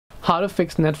how to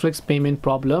fix Netflix payment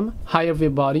problem. Hi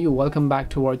everybody, welcome back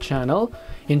to our channel.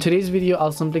 In today's video,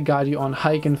 I'll simply guide you on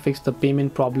how you can fix the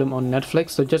payment problem on Netflix,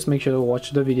 so just make sure to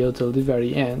watch the video till the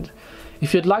very end.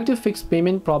 If you'd like to fix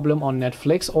payment problem on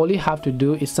Netflix, all you have to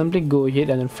do is simply go ahead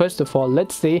and then first of all,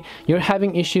 let's say you're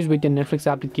having issues with your Netflix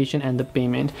application and the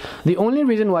payment. The only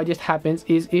reason why this happens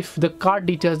is if the card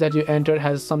details that you entered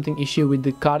has something issue with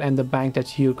the card and the bank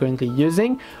that you're currently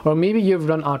using, or maybe you've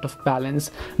run out of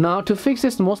balance. Now to fix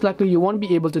this, most likely you won't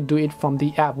be able to do it from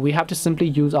the app. We have to simply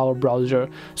use our browser.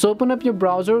 So open up your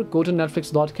browser, go to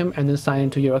netflix.com and then sign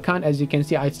into your account. As you can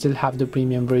see, I still have the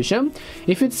premium version.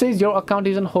 If it says your account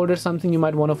isn't hold or something, you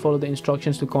might want to follow the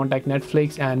instructions to contact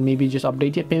Netflix and maybe just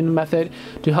update your payment method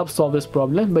to help solve this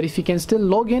problem. But if you can still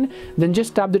log in, then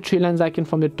just tap the three lines icon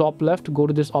from the top left, go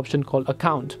to this option called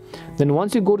account. Then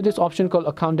once you go to this option called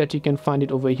account, that you can find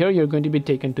it over here, you're going to be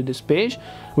taken to this page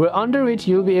where under it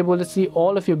you'll be able to see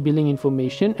all of your billing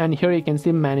information, and here you can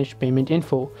see manage payment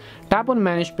info. Tap on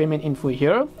manage payment info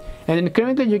here, and then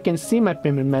currently you can see my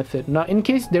payment method. Now in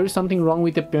case there is something wrong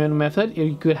with the payment method,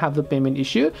 you could have the payment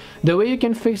issue. The way you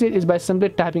can fix it is by simply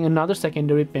tapping another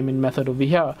secondary payment method over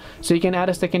here. So you can add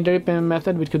a secondary payment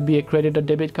method, which could be a credit or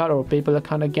debit card or a PayPal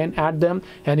account. Again, add them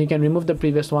and you can remove the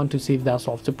previous one to see if that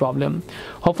solves the problem.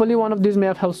 Hopefully one of these may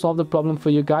have helped solve the problem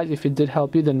for you guys. If it did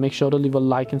help you, then make sure to leave a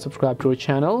like and subscribe to our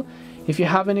channel. If you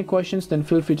have any questions, then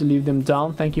feel free to leave them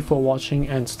down. Thank you for watching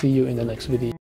and see you in the next video.